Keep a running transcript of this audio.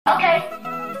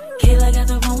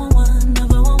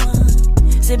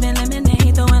Sipping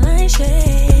lemonade, throwing like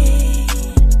shade.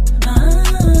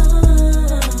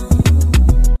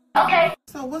 Okay.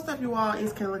 So what's up, you all?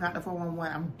 It's Kayla got the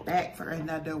 411. I'm back for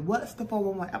another What's the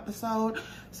 411 episode.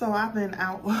 So I've been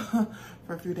out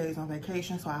for a few days on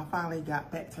vacation, so I finally got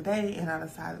back today and I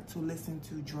decided to listen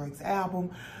to Drake's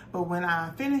album. But when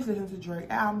I finished listening to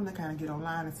Drake's album to kind of get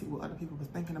online and see what other people was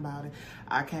thinking about it,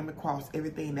 I came across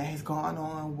everything that has gone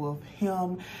on with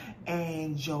him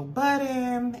and Joe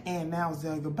Budden, and now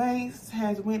Zelda Banks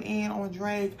has went in on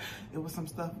Drake. There was some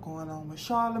stuff going on with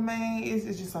Charlemagne.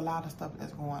 It's just a lot of stuff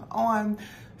that's going on.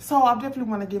 So I definitely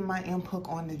want to give my input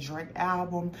on the Drake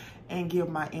album and give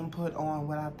my input on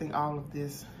what I think all of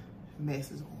this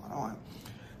mess is going on.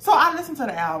 So I listened to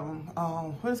the album,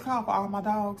 what it's called, For All My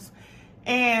Dogs.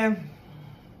 And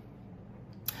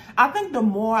I think the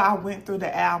more I went through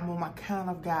the album, I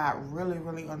kind of got really,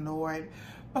 really annoyed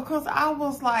because I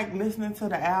was like listening to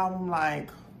the album like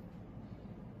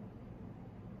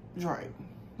Drake,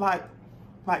 like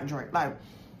Drake, like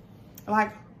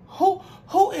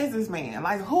who is this man?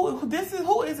 Like who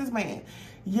is this man?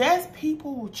 Yes,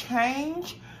 people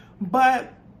change,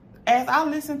 but as I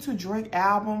listen to Drake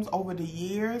albums over the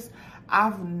years,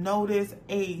 I've noticed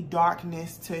a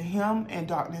darkness to him and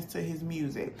darkness to his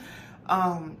music.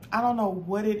 I don't know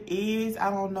what it is. I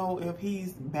don't know if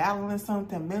he's battling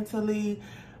something mentally,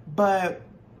 but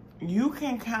you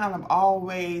can kind of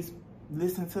always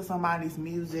listen to somebody's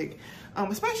music,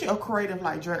 especially a creative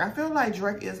like Drake. I feel like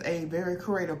Drake is a very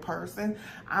creative person.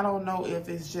 I don't know if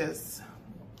it's just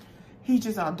he's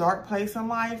just in a dark place in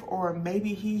life, or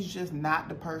maybe he's just not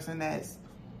the person that's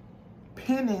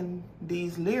penning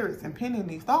these lyrics and penning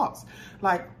these thoughts.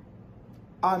 Like,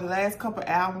 the last couple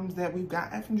albums that we've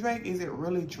gotten from Drake, is it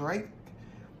really Drake?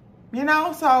 You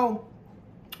know, so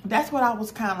that's what I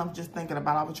was kind of just thinking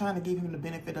about. I was trying to give him the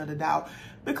benefit of the doubt,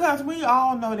 because we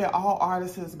all know that all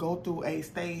artists go through a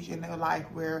stage in their life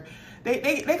where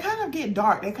they kind of get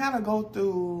dark. They kind of go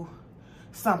through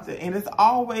something, and it's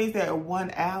always that one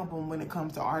album when it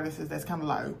comes to artists that's kind of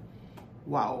like,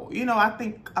 wow. You know, I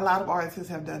think a lot of artists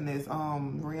have done this.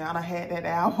 Rihanna had that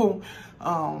album.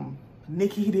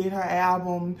 Nicki did her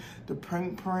album, The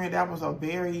Print. That was a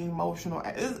very emotional.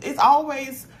 It's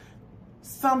always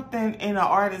something in an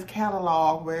artist's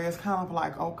catalog where it's kind of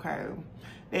like, okay,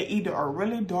 they either are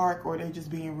really dark or they're just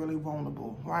being really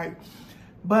vulnerable, right?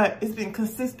 But it's been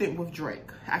consistent with Drake.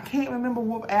 I can't remember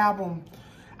what album.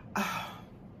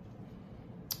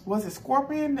 Was it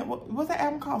Scorpion? What's that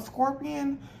album called?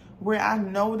 Scorpion? Where I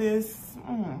noticed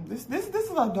this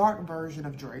is a dark version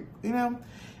of Drake, you know?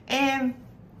 And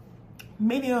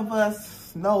many of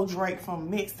us know Drake from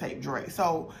mixtape Drake.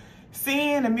 So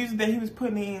seeing the music that he was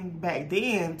putting in back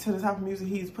then to the type of music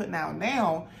he's putting out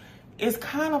now, it's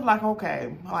kind of like,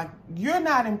 okay, like, you're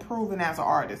not improving as an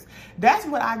artist. That's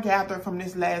what I gathered from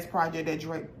this last project that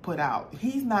Drake put out.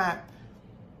 He's not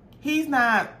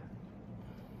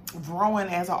growing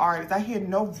as an artist. I hear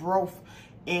no growth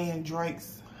in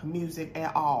Drake's music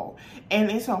at all.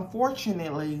 And it's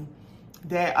unfortunately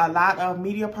that a lot of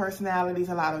media personalities,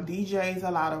 a lot of DJs,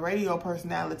 a lot of radio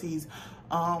personalities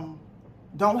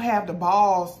don't have the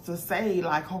balls to say,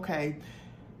 like, okay,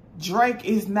 Drake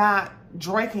is not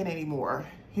Draking anymore.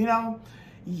 You know,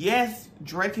 yes,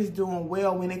 Drake is doing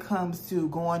well when it comes to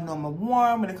going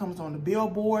 #1, when it comes on the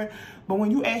Billboard, but when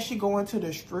you actually go into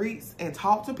the streets and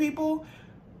talk to people,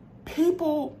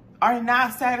 people are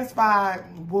not satisfied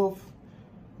with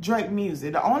Drake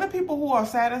music. The only people who are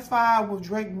satisfied with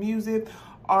Drake music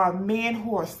are men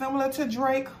who are similar to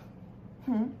Drake.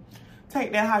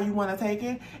 Take that how you want to take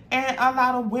it. And a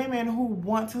lot of women who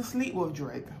want to sleep with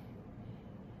Drake.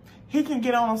 He can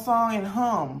get on a song and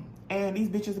hum, and these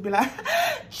bitches will be like,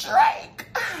 Drake!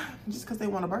 Just because they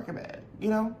want a Birkin bag, you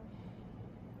know?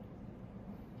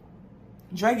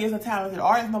 Drake is a talented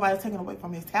artist. Nobody's taking away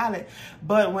from his talent.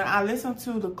 But when I listened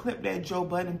to the clip that Joe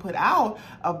Budden put out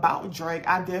about Drake,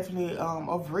 I definitely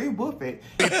agree with it.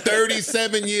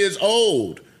 37 years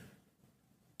old.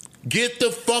 Get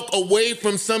the fuck away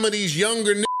from some of these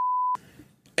younger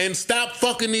and stop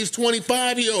fucking these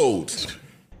 25-year-olds.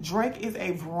 Drake is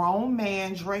a grown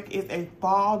man. Drake is a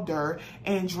father.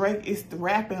 And Drake is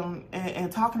rapping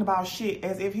and talking about shit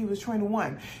as if he was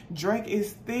 21. Drake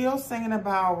is still singing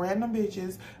about random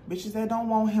bitches that don't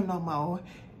want him no more.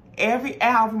 Every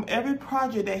album, every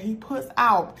project that he puts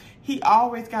out, he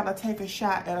always got to take a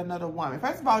shot at another woman.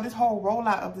 First of all, this whole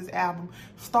rollout of this album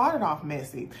started off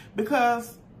messy.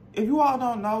 Because if you all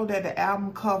don't know that the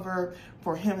album cover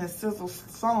for him and SZA's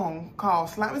song called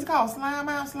Slime, it's called Slime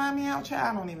Out, Slime Me Out,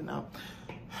 child, I don't even know.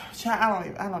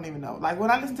 I don't even know. Like, when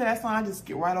I listen to that song, I just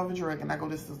skip right over Drake and I go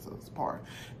to SZA's part.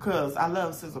 Because I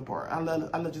love SZA part.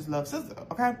 I just love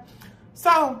SZA, okay?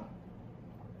 So,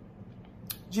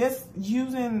 just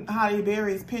using Halle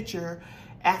Berry's picture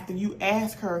after you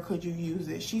asked her, could you use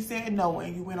it? She said no,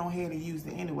 and you went on ahead and used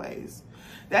it anyways.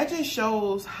 That just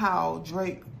shows how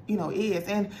Drake, you know, is.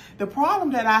 And the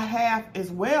problem that I have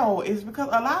as well is because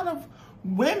a lot of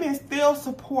women still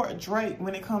support Drake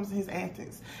when it comes to his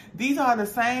antics. These are the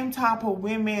same type of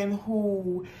women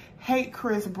who hate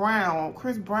Chris Brown.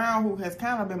 Chris Brown, who has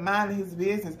kind of been minding his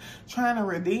business, trying to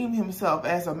redeem himself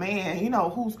as a man, you know,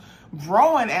 who's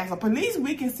growing as a, at least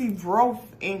we can see growth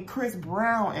in Chris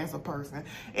Brown as a person.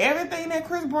 Everything that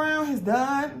Chris Brown has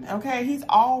done, okay, he's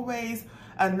always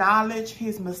acknowledged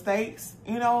his mistakes,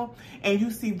 you know, and you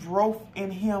see growth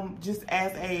in him just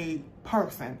as a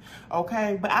person,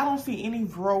 okay? But I don't see any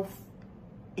growth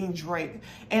in Drake.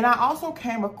 And I also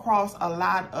came across a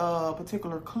lot of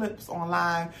particular clips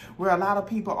online where a lot of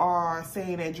people are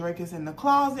saying that Drake is in the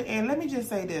closet. And let me just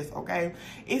say this, okay?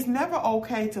 It's never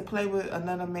okay to play with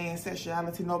another man's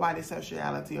sexuality, nobody's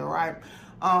sexuality, all right?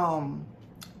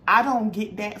 I don't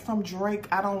get that from Drake.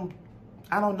 I don't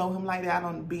know him like that. I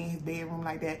don't be in his bedroom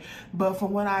like that. But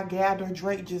from what I gather,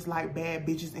 Drake just like bad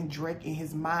bitches, and Drake in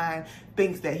his mind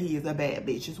thinks that he is a bad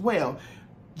bitch as well.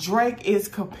 Drake is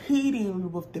competing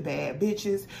with the bad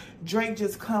bitches. Drake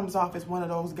just comes off as one of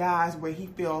those guys where he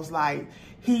feels like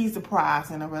he's the prize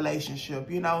in a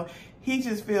relationship, you know? He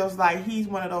just feels like he's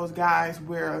one of those guys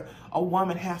where a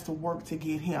woman has to work to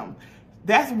get him.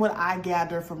 That's what I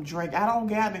gather from Drake. I don't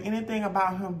gather anything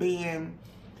about him being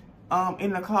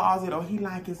in the closet or he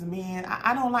like his men.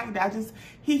 I don't like that.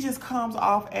 He just comes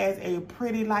off as a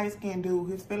pretty light-skinned dude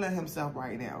who's feeling himself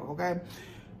right now, okay?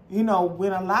 You know,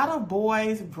 when a lot of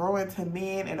boys grow into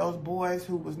men, and those boys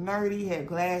who was nerdy, had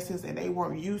glasses, and they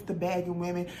weren't used to bagging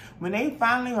women, when they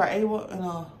finally are able, in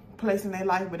a place in their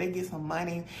life where they get some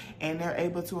money and they're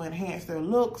able to enhance their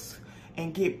looks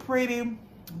and get pretty,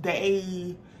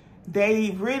 they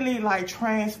really like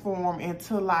transform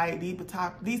into like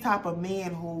these type of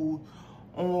men who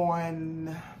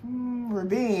on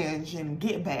revenge and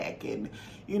get back, and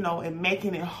you know, and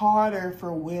making it harder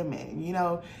for women, you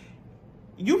know.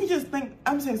 You can just think,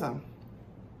 I'm gonna say something.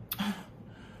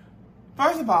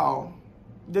 First of all,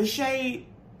 the shade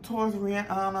towards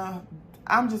Rihanna,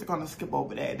 I'm just gonna skip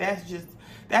over that.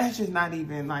 That's just not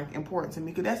even like important to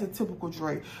me, because that's a typical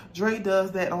Drake. Drake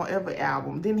does that on every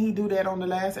album. Didn't he do that on the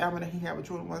last album that he had with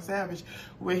 21 Savage,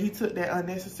 where he took that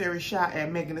unnecessary shot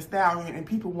at Megan Thee Stallion, and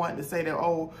people wanted to say that,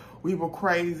 oh, we were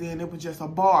crazy and it was just a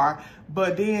bar.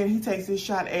 But then he takes this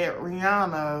shot at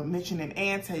Rihanna, mentioning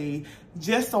Auntie,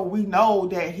 just so we know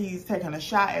that he's taking a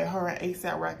shot at her and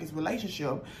A$AP Rocky's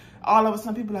relationship. All of a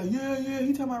sudden people are like, yeah,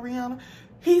 he talking about Rihanna.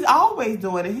 He's always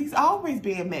doing it. He's always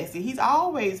being messy. He's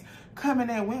always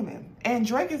coming at women. And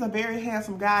Drake is a very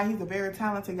handsome guy. He's a very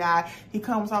talented guy. He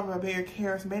comes off as a very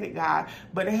charismatic guy.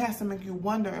 But it has to make you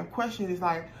wonder and question, is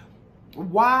like,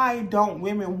 why don't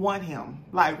women want him?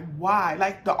 Like, why?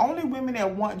 Like, the only women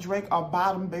that want Drake are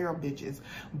bottom barrel bitches.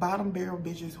 Bottom barrel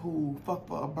bitches who fuck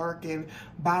for a Birkin.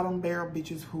 Bottom barrel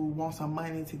bitches who want some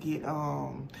money to get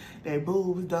their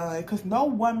boobs done. Because no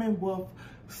woman with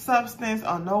substance,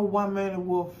 or no woman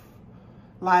with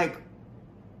like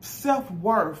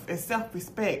self-worth and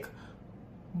self-respect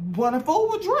want to fool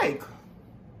with Drake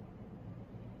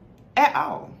at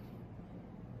all.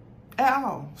 At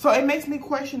all. So it makes me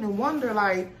question and wonder,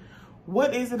 like,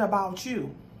 what is it about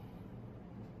you?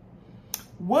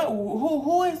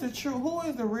 Who is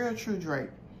the real true Drake?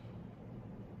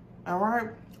 All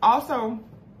right. Also,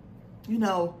 you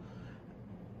know,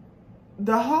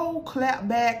 the whole clap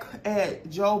back at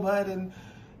Joe Budden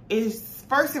is,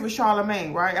 first it was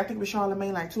Charlamagne, right? I think it was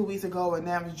Charlamagne like 2 weeks ago, and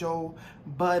now it's Joe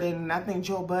Budden. And I think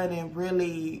Joe Budden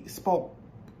really spoke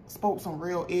some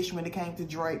real ish when it came to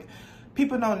Drake.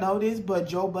 People don't know this, but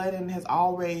Joe Budden has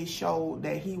always showed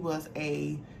that he was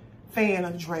a fan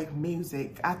of Drake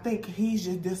music. I think he's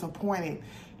just disappointed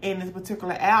in this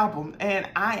particular album, and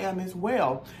I am as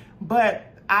well. But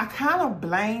I kind of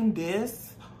blame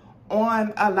this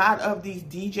on a lot of these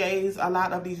DJs, a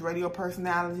lot of these radio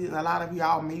personalities, a lot of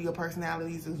y'all media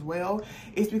personalities as well.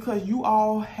 It's because you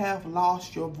all have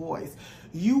lost your voice.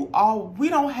 We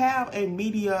don't have a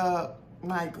media,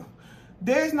 like,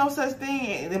 there's no such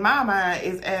thing in my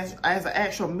mind as an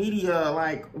actual media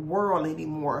like world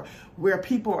anymore, where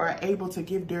people are able to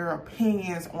give their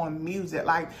opinions on music.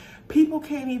 Like, people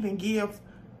can't even give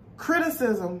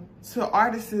criticism to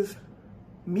artists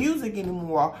music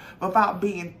anymore without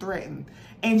being threatened.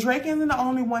 And Drake isn't the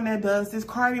only one that does this.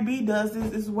 Cardi B does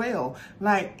this as well.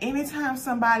 Like, anytime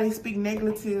somebody speak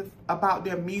negative about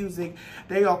their music,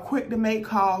 they are quick to make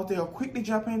calls. They are quick to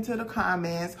jump into the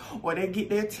comments, or they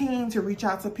get their team to reach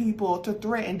out to people to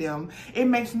threaten them. It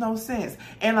makes no sense.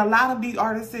 And a lot of these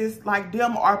artists like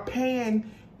them are paying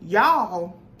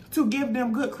y'all to give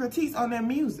them good critiques on their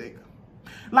music.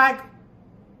 Like,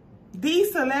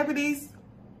 these celebrities,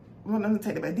 well, let me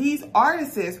take it back. These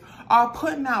artists are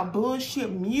putting out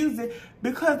bullshit music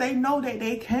because they know that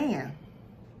they can.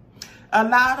 A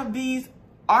lot of these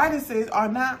artists are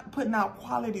not putting out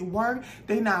quality work.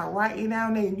 They not writing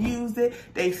down their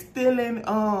music. They stealing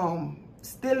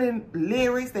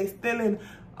lyrics. They stealing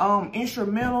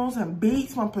instrumentals and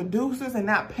beats from producers and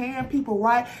not paying people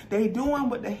right. They doing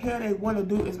what the hell they want to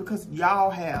do is because y'all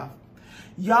have.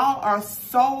 Y'all are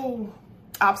so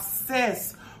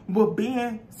obsessed with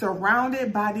being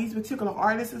surrounded by these particular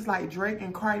artists like Drake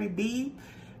and Cardi B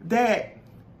that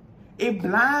it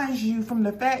blinds you from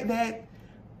the fact that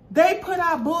they put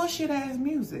out bullshit ass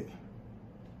music.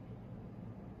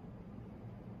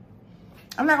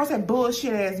 I'm not gonna say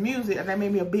bullshit ass music, and that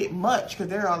made me a bit much because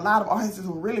there are a lot of artists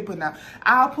who really putting out.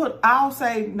 I'll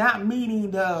say not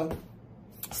meeting the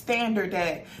standard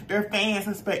that their fans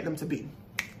expect them to be.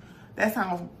 That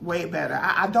sounds way better.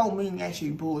 I don't mean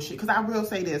actually bullshit, because I will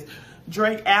say this.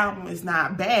 Drake album is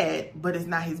not bad, but it's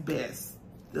not his best.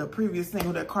 The previous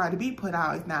single that Cardi B put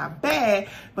out is not bad,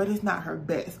 but it's not her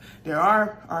best. There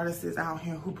are artists out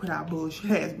here who put out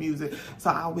bullshit ass music, so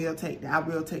I will take that. I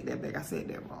will take that back. I said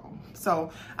that wrong.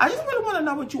 So I just really want to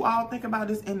know what you all think about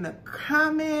this in the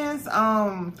comments.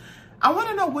 I want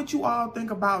to know what you all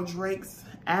think about Drake's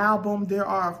album. There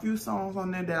are a few songs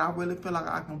on there that I really feel like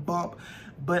I can bump,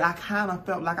 but I kind of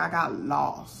felt like I got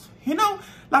lost. You know,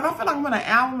 like I feel like when an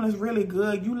album is really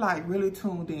good, you like really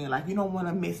tuned in. Like you don't want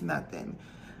to miss nothing.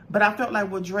 But I felt like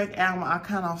with Drake album, I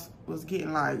kind of was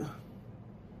getting like,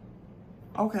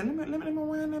 okay, let me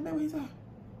rewind that bit what he said.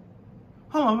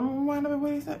 Hold on, let me rewind that bit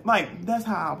what he said. Like, that's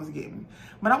how I was getting.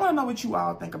 But I want to know what you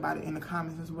all think about it in the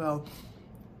comments as well.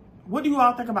 What do you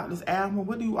all think about this album?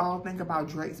 What do you all think about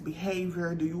Drake's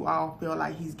behavior? Do you all feel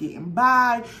like he's getting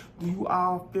by? Do you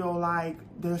all feel like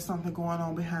there's something going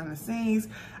on behind the scenes?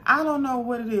 I don't know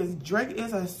what it is. Drake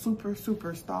is a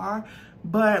superstar,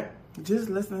 but just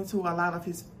listening to a lot of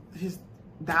his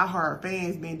diehard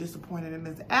fans being disappointed in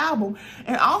his album,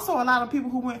 and also a lot of people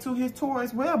who went to his tour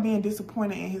as well being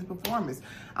disappointed in his performance.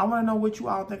 I want to know what you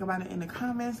all think about it in the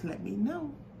comments. Let me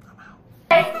know.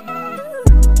 I'm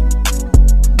out.